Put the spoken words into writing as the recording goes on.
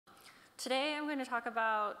Today I'm going to talk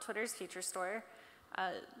about Twitter's feature store.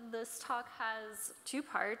 This talk has two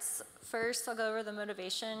parts. First, I'll go over the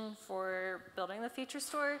motivation for building the feature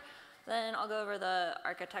store. Then I'll go over the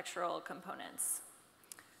architectural components.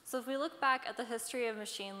 So if we look back at the history of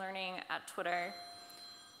machine learning at Twitter,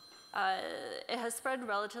 it has spread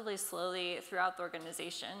relatively slowly throughout the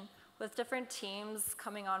organization, with different teams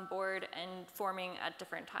coming on board and forming at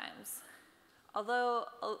different times. Although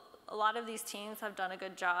a lot of these teams have done a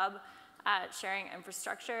good job at sharing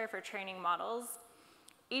infrastructure for training models,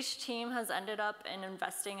 each team has ended up in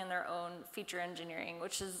investing in their own feature engineering,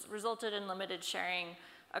 which has resulted in limited sharing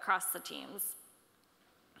across the teams.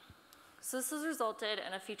 So this has resulted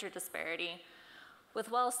in a feature disparity,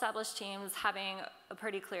 with well-established teams having a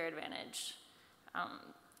pretty clear advantage.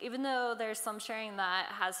 Even though there's some sharing that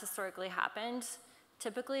has historically happened,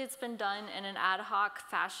 typically it's been done in an ad hoc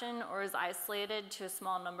fashion or is isolated to a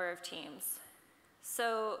small number of teams.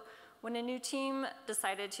 So when a new team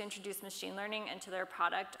decided to introduce machine learning into their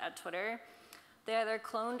product at Twitter, they either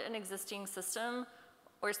cloned an existing system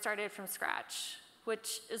or started from scratch,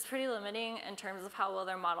 which is pretty limiting in terms of how well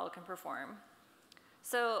their model can perform.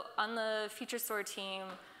 So on the feature store team,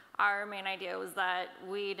 our main idea was that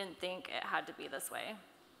we didn't think it had to be this way.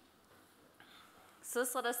 So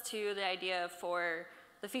this led us to the idea for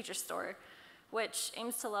the feature store, which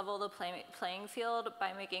aims to level the playing field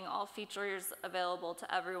by making all features available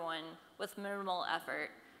to everyone with minimal effort,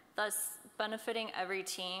 thus benefiting every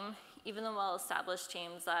team, even the well-established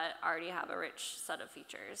teams that already have a rich set of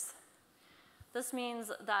features. This means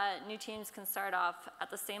that new teams can start off at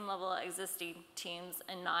the same level as existing teams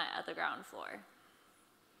and not at the ground floor.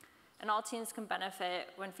 And all teams can benefit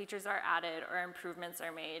when features are added or improvements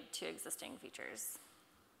are made to existing features.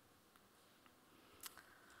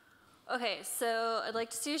 Okay, so I'd like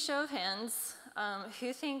to see a show of hands.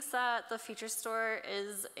 Who thinks that the feature store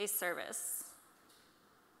is a service?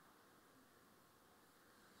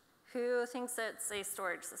 Who thinks it's a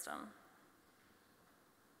storage system?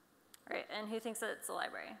 Right, and who thinks it's a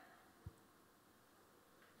library?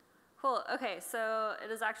 Cool, okay, so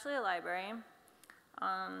it is actually a library.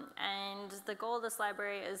 And the goal of this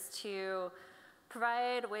library is to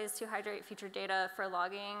provide ways to hydrate feature data for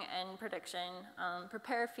logging and prediction,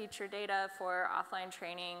 prepare feature data for offline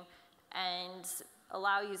training, and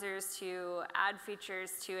allow users to add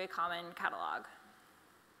features to a common catalog.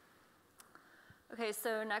 Okay,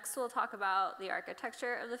 so next we'll talk about the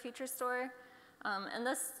architecture of the feature store. And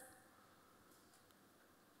this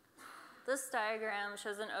diagram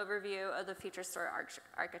shows an overview of the feature store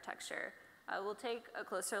architecture. We'll take a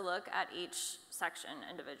closer look at each section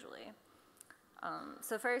individually.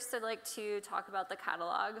 So first, I'd like to talk about the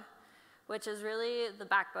catalog, which is really the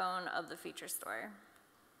backbone of the feature store.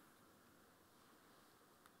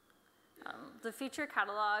 The feature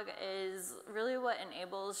catalog is really what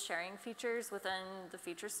enables sharing features within the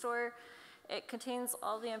feature store. It contains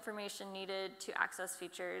all the information needed to access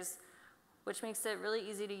features, which makes it really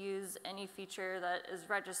easy to use any feature that is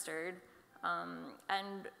registered,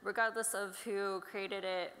 and regardless of who created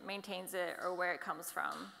it, maintains it, or where it comes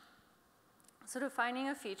from. So defining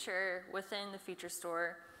a feature within the feature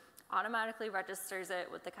store automatically registers it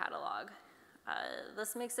with the catalog.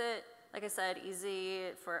 This makes it, like I said,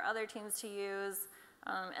 easy for other teams to use.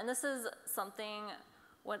 And this is something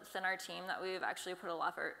within our team that we've actually put a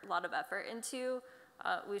lot of effort into.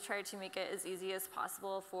 We've tried to make it as easy as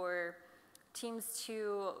possible for teams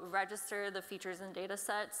to register the features and data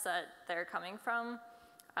sets that they're coming from,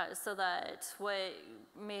 so that what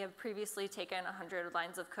may have previously taken 100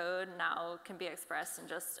 lines of code now can be expressed in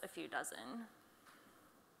just a few dozen.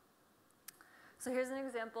 So here's an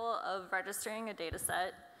example of registering a data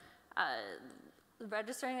set.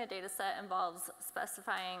 Registering a data set involves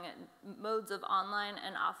specifying modes of online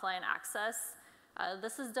and offline access.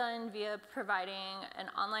 This is done via providing an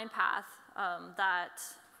online path that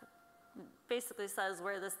basically says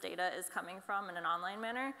where this data is coming from in an online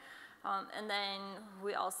manner. And then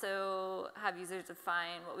we also have users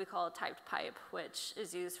define what we call a typed pipe, which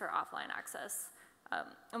is used for offline access.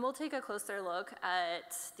 And we'll take a closer look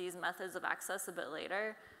at these methods of access a bit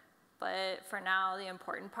later. But for now, the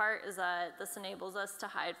important part is that this enables us to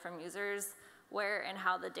hide from users where and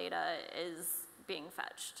how the data is being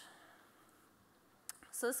fetched.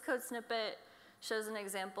 So this code snippet shows an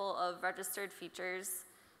example of registered features.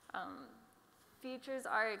 Features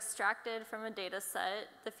are extracted from a data set.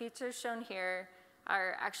 The features shown here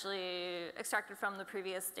are actually extracted from the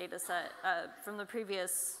previous data set,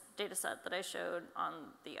 that I showed on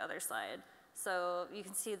the other slide. So you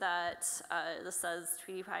can see that this says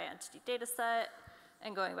TweetyPie entity data set,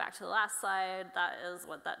 and going back to the last slide, that is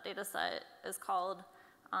what that data set is called.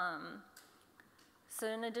 So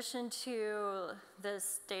in addition to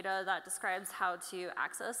this data that describes how to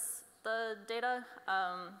access the data,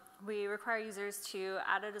 we require users to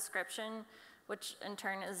add a description, which in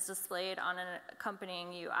turn is displayed on an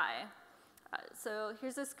accompanying UI. So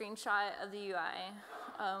here's a screenshot of the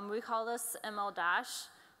UI. We call this ML Dash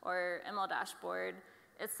or ML Dashboard.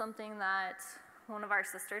 It's something that one of our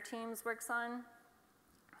sister teams works on.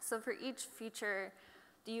 So for each feature,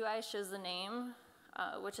 the UI shows the name,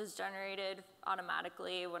 which is generated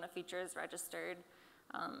automatically when a feature is registered.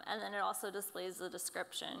 And then it also displays the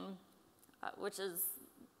description, which is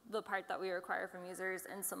the part that we require from users,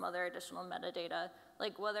 and some other additional metadata,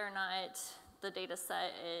 like whether or not the data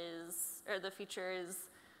set is, or the feature is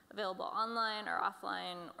available online or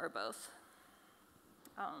offline or both.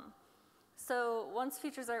 So once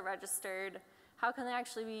features are registered, how can they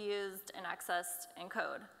actually be used and accessed in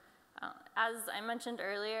code? As I mentioned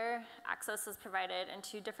earlier, access is provided in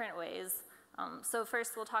two different ways. So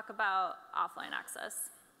first we'll talk about offline access.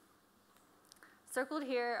 Circled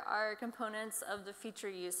here are components of the feature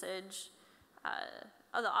usage,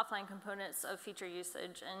 of the offline components of feature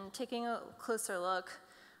usage. And taking a closer look,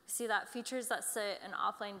 we see that features that sit in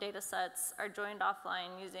offline data sets are joined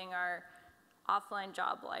offline using our offline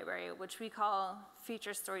job library, which we call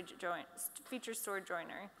feature store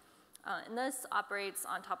joiner. And this operates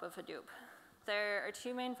on top of Hadoop. There are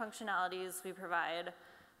two main functionalities we provide.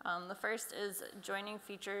 The first is joining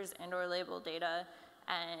features and or label data,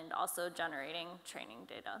 and also generating training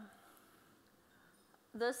data.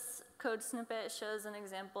 This code snippet shows an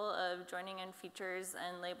example of joining in features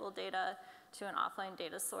and label data to an offline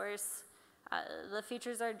data source. The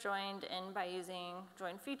features are joined in by using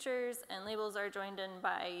join features, and labels are joined in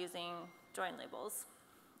by using join labels.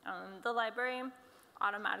 The library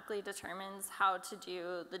automatically determines how to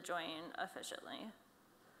do the join efficiently.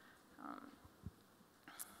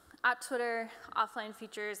 At Twitter, offline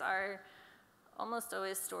features are almost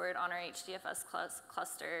always stored on our HDFS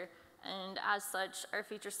cluster, and as such, our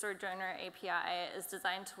feature store joiner API is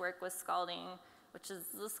designed to work with scalding, which is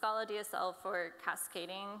the Scala DSL for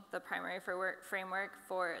cascading, the primary framework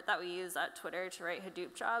that we use at Twitter to write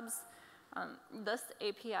Hadoop jobs. This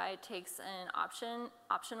API takes an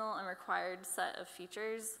optional and required set of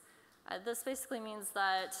features. This basically means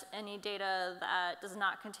that any data that does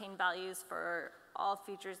not contain values for all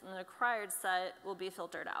features in the required set will be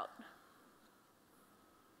filtered out.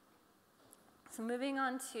 So moving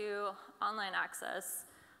on to online access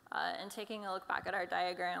and taking a look back at our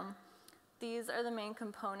diagram, these are the main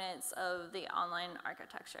components of the online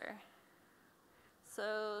architecture.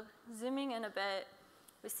 So zooming in a bit,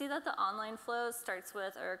 we see that the online flow starts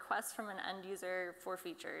with a request from an end user for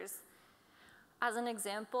features. As an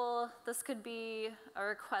example, this could be a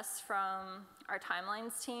request from our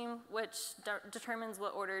timelines team, which determines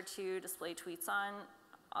what order to display tweets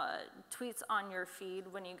on your feed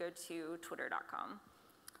when you go to twitter.com.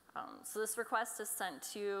 So this request is sent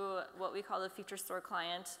to what we call the feature store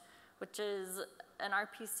client, which is an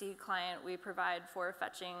RPC client we provide for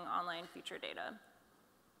fetching online feature data.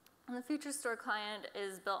 And the feature store client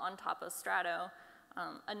is built on top of Strato,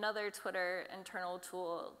 another Twitter internal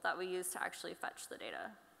tool that we use to actually fetch the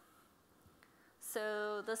data.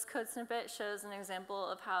 So this code snippet shows an example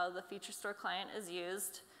of how the feature store client is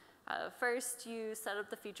used. First, you set up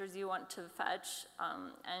the features you want to fetch,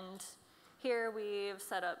 and here we've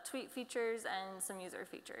set up tweet features and some user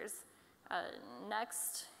features.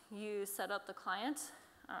 Next, you set up the client,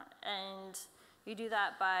 and you do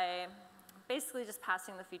that by basically just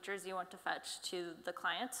passing the features you want to fetch to the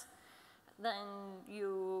client. Then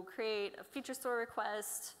you create a feature store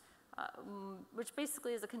request, which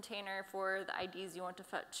basically is a container for the IDs you want to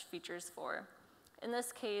fetch features for. In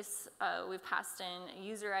this case, we've passed in a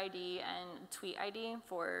user ID and tweet ID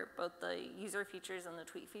for both the user features and the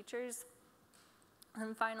tweet features.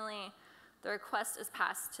 And finally, the request is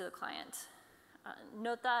passed to the client.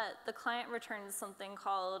 Note that the client returns something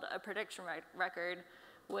called a prediction record,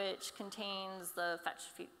 which contains the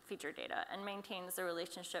fetched feature data and maintains the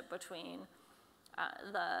relationship between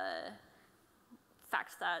the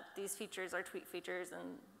fact that these features are tweet features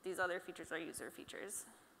and these other features are user features.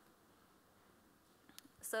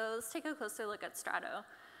 So let's take a closer look at Strato.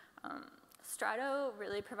 Strato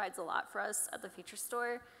really provides a lot for us at the feature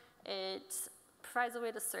store. It provides a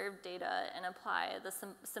way to serve data and apply the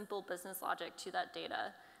simple business logic to that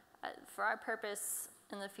data. For our purpose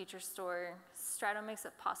in the feature store, Strato makes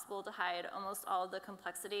it possible to hide almost all of the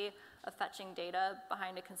complexity of fetching data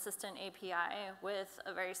behind a consistent API with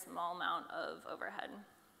a very small amount of overhead.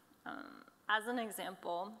 As an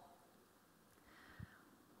example,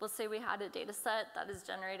 let's say we had a data set that is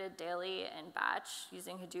generated daily in batch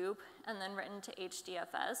using Hadoop and then written to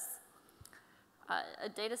HDFS. A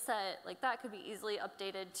data set like that could be easily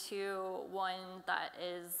updated to one that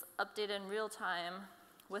is updated in real time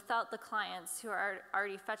without the clients who are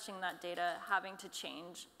already fetching that data having to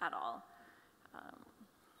change at all.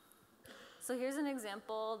 So here's an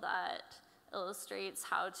example that illustrates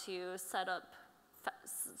how to set up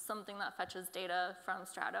something that fetches data from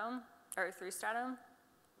Strato, or through Strato.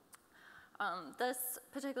 This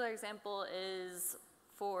particular example is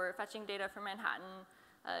for fetching data from Manhattan,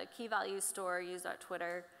 a key value store used at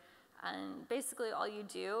Twitter. And basically all you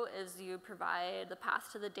do is you provide the path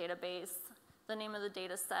to the database, the name of the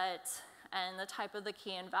data set, and the type of the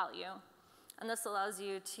key and value. And this allows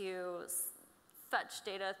you to fetch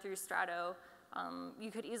data through Strato.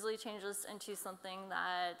 You could easily change this into something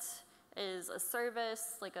that is a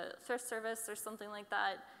service, like a thrift service or something like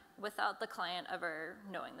that, without the client ever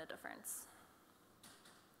knowing the difference.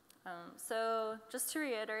 So just to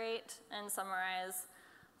reiterate and summarize,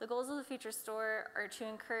 the goals of the feature store are to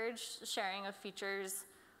encourage sharing of features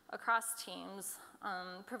across teams,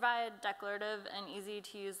 provide declarative and easy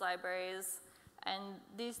to use libraries, and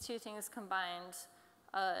these two things combined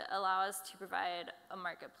allow us to provide a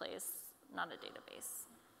marketplace, not a database.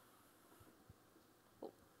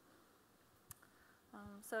 Cool.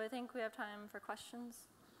 So I think we have time for questions.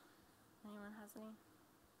 Anyone has any?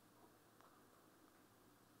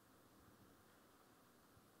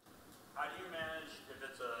 How do you manage if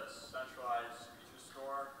it's a centralized feature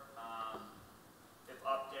store? If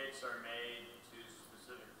updates are made to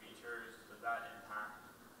specific features, does that impact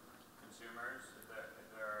consumers? If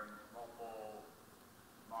there are multiple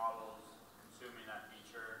models consuming that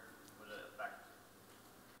feature, would it affect?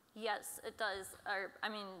 Yes, it does. Or, I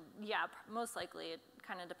mean, yeah, most likely. It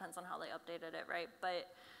kind of depends on how they updated it, right? But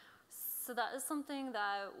so that is something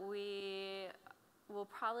that we will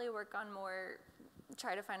probably work on more,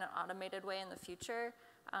 try to find an automated way in the future.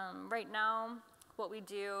 Right now, what we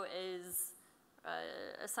do is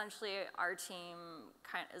essentially our team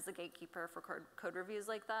is the gatekeeper for code reviews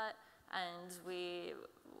like that, and we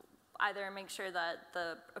either make sure that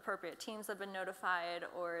the appropriate teams have been notified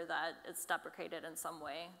or that it's deprecated in some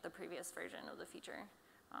way, the previous version of the feature.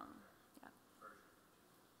 Yeah.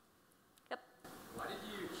 Yep. Why did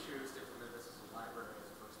you choose to implement this as a library as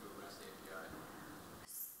opposed to a REST API?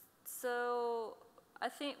 So I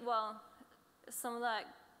think, well, some of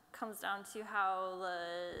that comes down to how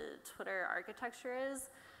the Twitter architecture is,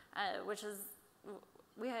 which is,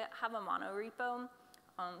 we have a mono repo,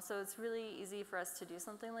 so it's really easy for us to do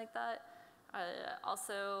something like that.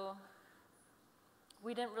 Also,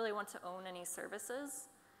 we didn't really want to own any services.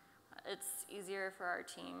 It's easier for our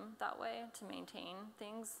team that way to maintain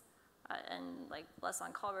things, and like less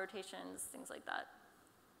on-call rotations, things like that.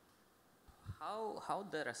 How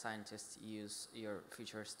data scientists use your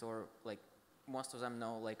feature store? Like, most of them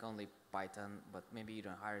know like only Python, but maybe you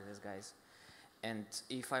don't hire these guys. And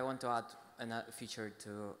if I want to add a feature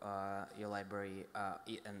to your library,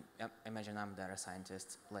 and imagine I'm a data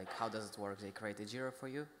scientist, like how does it work? They create a Jira for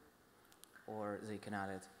you, or they can add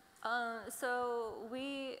it? So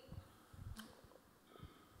we,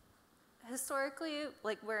 historically,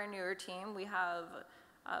 like we're a newer team, we have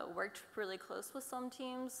worked really close with some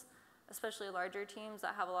teams, especially larger teams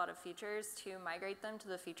that have a lot of features, to migrate them to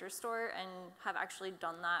the feature store and have actually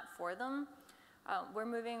done that for them. We're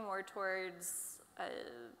moving more towards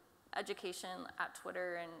education at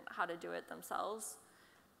Twitter and how to do it themselves.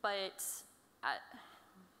 But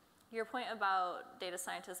your point about data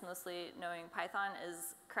scientists mostly knowing Python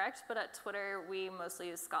is correct, but at Twitter we mostly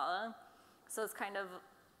use Scala. So it's kind of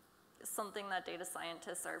something that data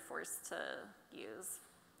scientists are forced to use,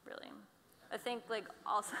 really. I think like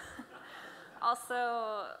also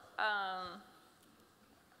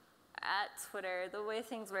at Twitter, the way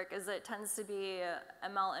things work is it tends to be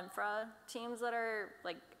ML infra teams that are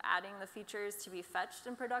like adding the features to be fetched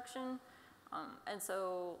in production. And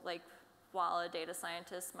so like while a data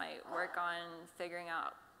scientist might work on figuring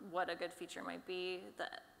out what a good feature might be, the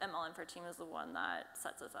ML infra team is the one that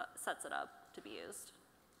sets it up to be used.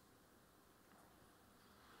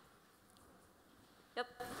 Yep.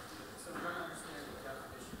 So I'm trying to understand the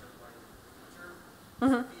definition of like feature.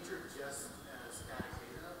 Mm-hmm. Feature just as static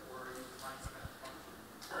data, or are you applying some kind of function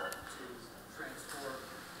to transform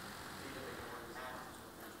data that you already have into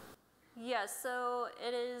a feature? Yeah, so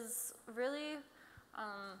it is really,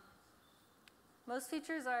 most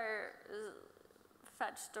features are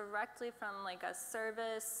fetched directly from like a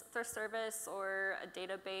service, thrift service, or a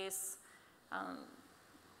database,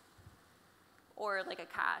 or like a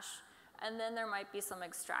cache. And then there might be some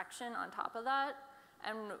extraction on top of that.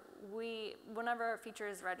 And whenever a feature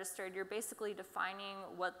is registered, you're basically defining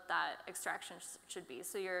what that extraction should be.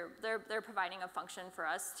 So they're providing a function for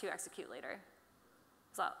us to execute later.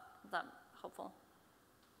 Is that helpful?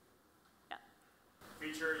 Yeah.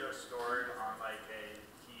 Features are stored on like a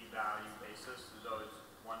key value basis. So it's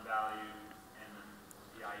one value and then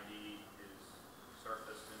the ID is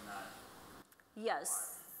surfaced in that.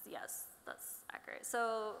 Yes, yes, that's accurate.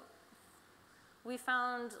 So we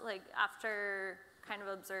found, like, after kind of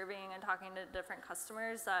observing and talking to different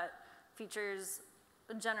customers, that features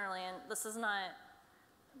generally, and this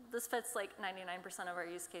fits like 99% of our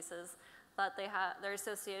use cases, that they're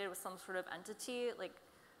associated with some sort of entity, like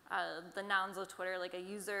the nouns of Twitter, like a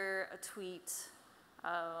user, a tweet,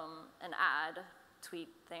 an ad, tweet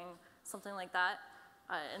thing, something like that.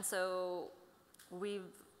 And so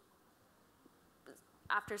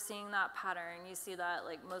after seeing that pattern, you see that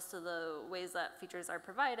like most of the ways that features are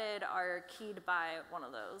provided are keyed by one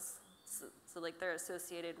of those. So like they're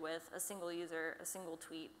associated with a single user, a single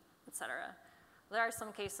tweet, etc. There are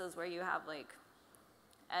some cases where you have like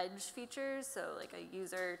edge features, so like a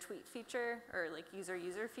user tweet feature or like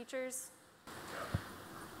user features. Yeah.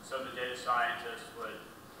 So the data scientist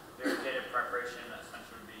their data preparation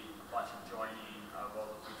essentially would be a bunch of joining of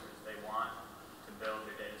all the features they want to build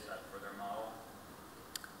their data set for their model.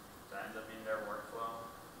 That ends up being their workflow?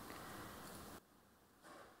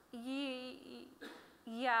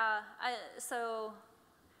 Yeah, so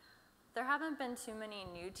there haven't been too many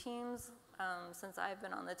new teams since I've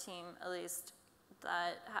been on the team, at least,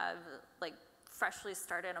 that have like freshly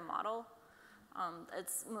started a model.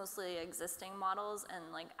 It's mostly existing models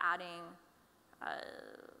and like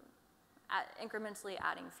incrementally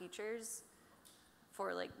adding features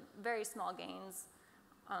for like very small gains.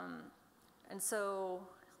 And so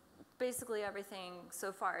basically everything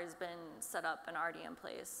so far has been set up and already in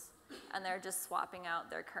place, and they're just swapping out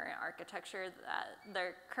their current architecture,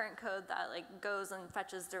 their current code that like goes and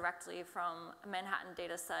fetches directly from a Manhattan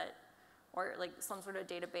data set or like some sort of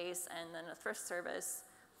database, and then a thrift service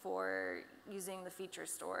for using the feature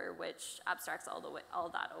store, which abstracts all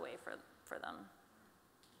that away for them.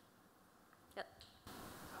 Yep.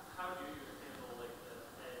 How do you handle like the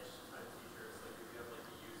edge type features? Like if you have like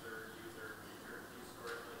a user feature, do you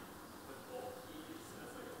store it like with both keys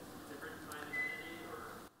as like a different kind of entity, or?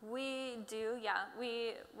 We do, yeah.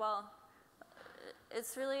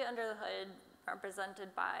 It's really under the hood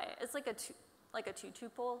represented by, it's like a two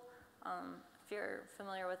tuple, if you're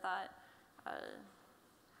familiar with that.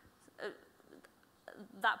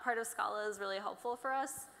 That part of Scala is really helpful for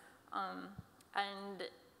us. And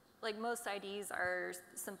like most IDs are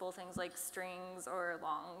simple things like strings or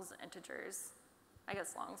longs, integers. I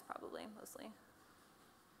guess longs probably, mostly.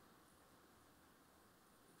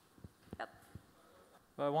 Yep.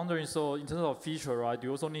 I'm wondering, so in terms of feature, right,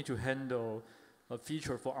 you also need to handle a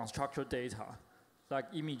feature for unstructured data, like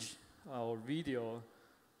image or video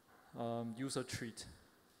user treat.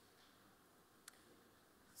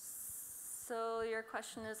 So your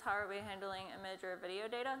question is, how are we handling image or video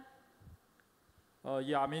data?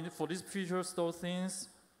 Yeah, I mean, for these feature store things,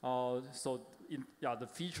 the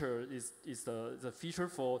feature is the feature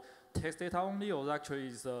for text data only, or actually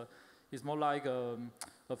is more like a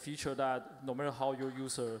feature that no matter how your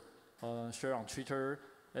user share on Twitter,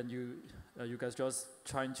 and you guys just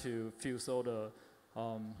trying to fuse all the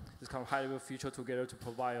this kind of high-level feature together to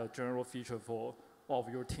provide a general feature for all of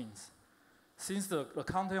your teams. Since the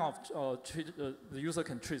content of the user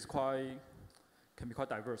can treat can be quite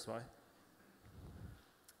diverse, right?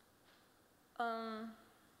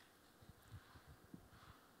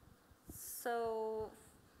 So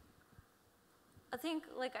I think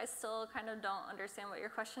like I still kind of don't understand what your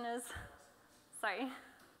question is. Sorry.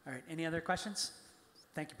 All right, any other questions?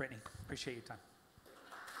 Thank you, Brittany. Appreciate your time.